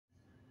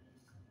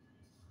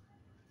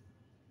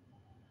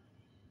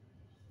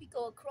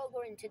Go to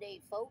Kroger in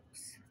today,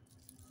 folks.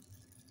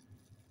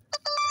 I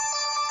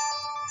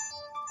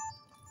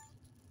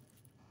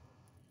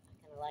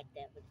kind of like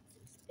that, but it's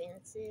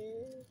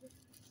expensive.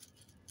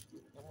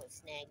 I'm going to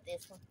snag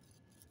this one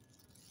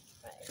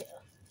right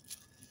here.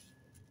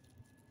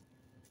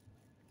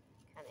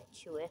 Kind of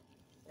chewy.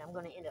 And I'm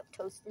going to end up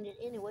toasting it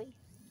anyway.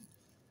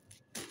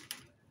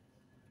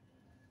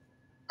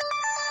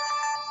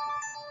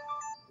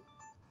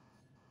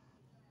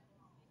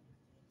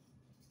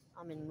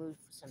 I'm in the mood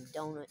for some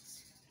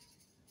donuts.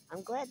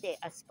 I'm glad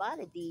I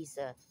spotted these,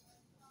 the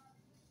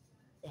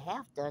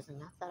half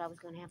dozen. I thought I was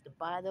going to have to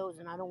buy those,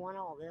 and I don't want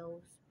all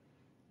those.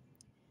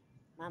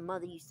 My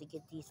mother used to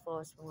get these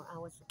for us when I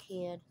was a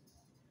kid.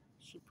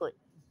 She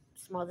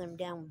smother them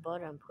down with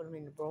butter and put them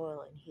in the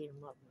broiler and heat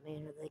them up.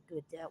 Man, are they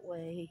good that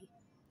way.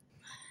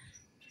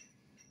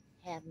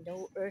 Have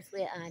no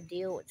earthly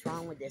idea what's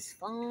wrong with this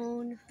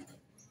phone.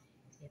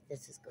 If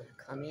this is going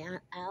to come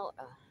out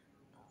or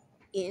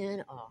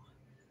in or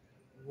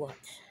what.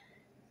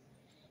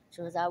 As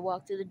soon as I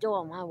walked through the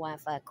door, my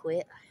Wi-Fi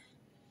quit.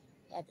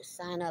 I had to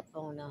sign up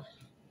on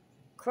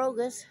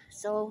Kroger's,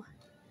 so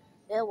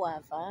their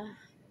Wi-Fi.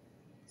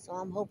 So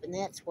I'm hoping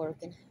that's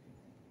working.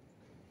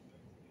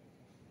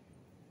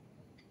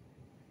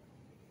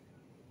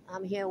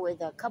 I'm here with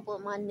a couple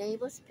of my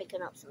neighbors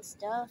picking up some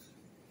stuff.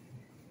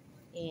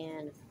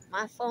 And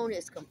my phone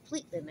is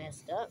completely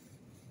messed up.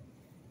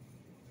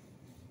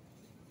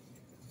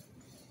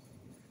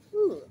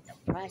 Ooh, the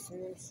price of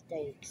them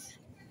steaks.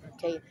 I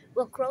tell you,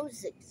 well,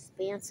 Kroger's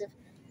expensive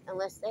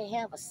unless they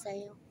have a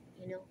sale,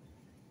 you know.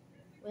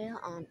 Where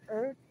on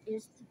earth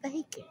is the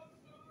bacon?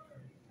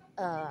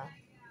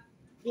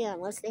 Yeah,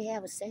 unless they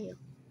have a sale.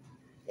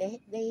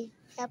 They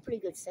have pretty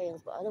good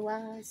sales, but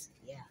otherwise,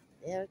 yeah,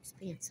 they're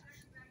expensive.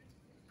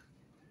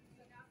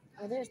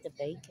 Oh, there's the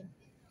bacon.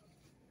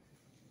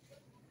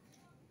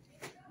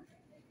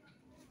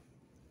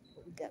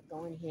 What we got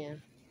going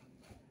here?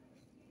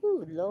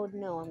 Ooh, Lord,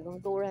 no, I'm gonna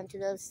go around to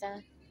the other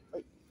side.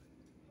 Wait.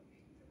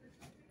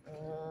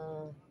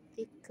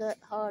 Thick cut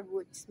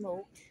hardwood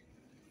smoked.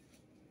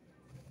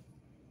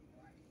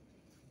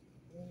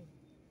 Mm,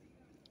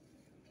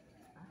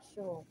 I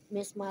sure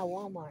miss my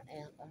Walmart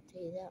app. I'll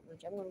tell you that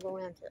much. I'm gonna go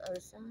around to the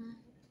other side.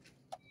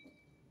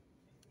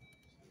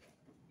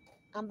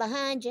 I'm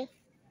behind you.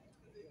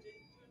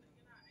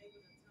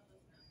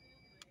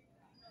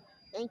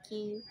 Thank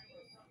you.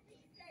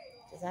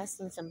 Cause I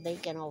seen some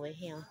bacon over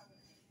here.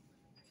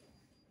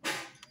 Yep,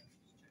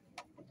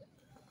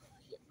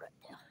 right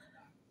there.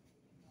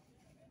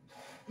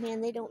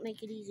 Man, they don't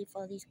make it easy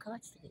for these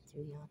carts to get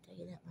through here. I'll tell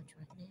you that much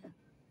right now.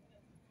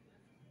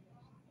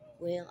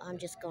 Well, I'm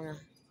just gonna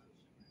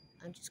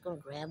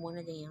grab one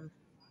of them.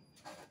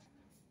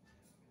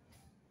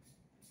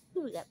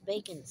 Ooh, that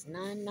bacon's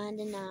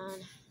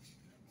 $9.99.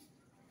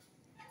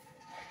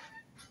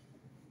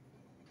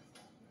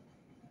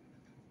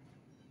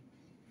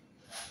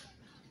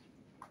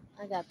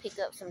 I gotta pick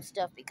up some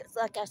stuff because,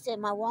 like I said,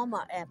 my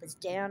Walmart app is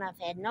down. I've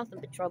had nothing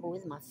but trouble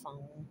with my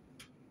phone.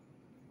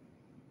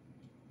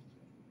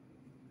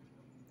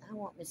 I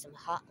want me some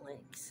hot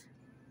links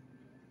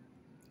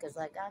because,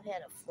 like, I've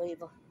had a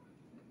flavor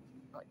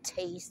or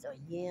taste or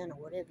yin or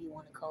whatever you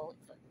want to call it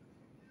for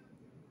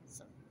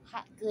some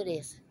hot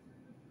goodies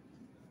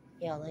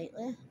here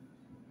lately.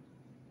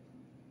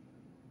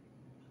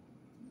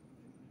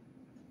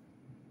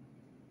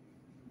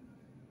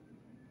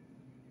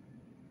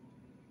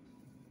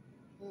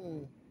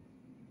 Hmm.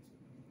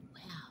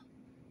 Wow.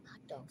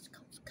 Hot dogs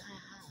come sky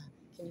high.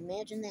 Can you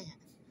imagine that?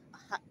 A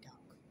hot dog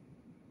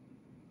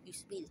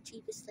used to be the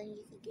cheapest thing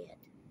you could get.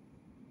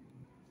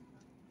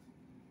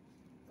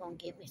 Gonna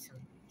get me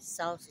some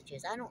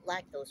sausages. I don't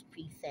like those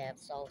prefab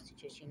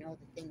sausages. You know,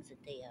 the things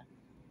that they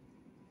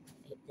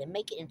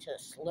make it into a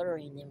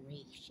slurry and then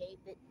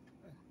reshape it.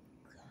 Oh,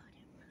 God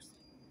have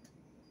mercy.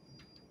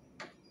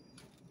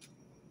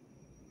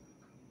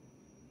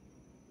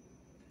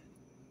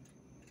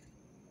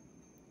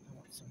 I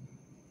want some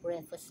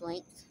breakfast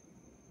links.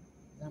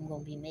 I'm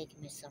gonna be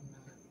making me some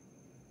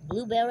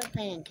blueberry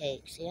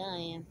pancakes. Yeah, I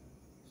am.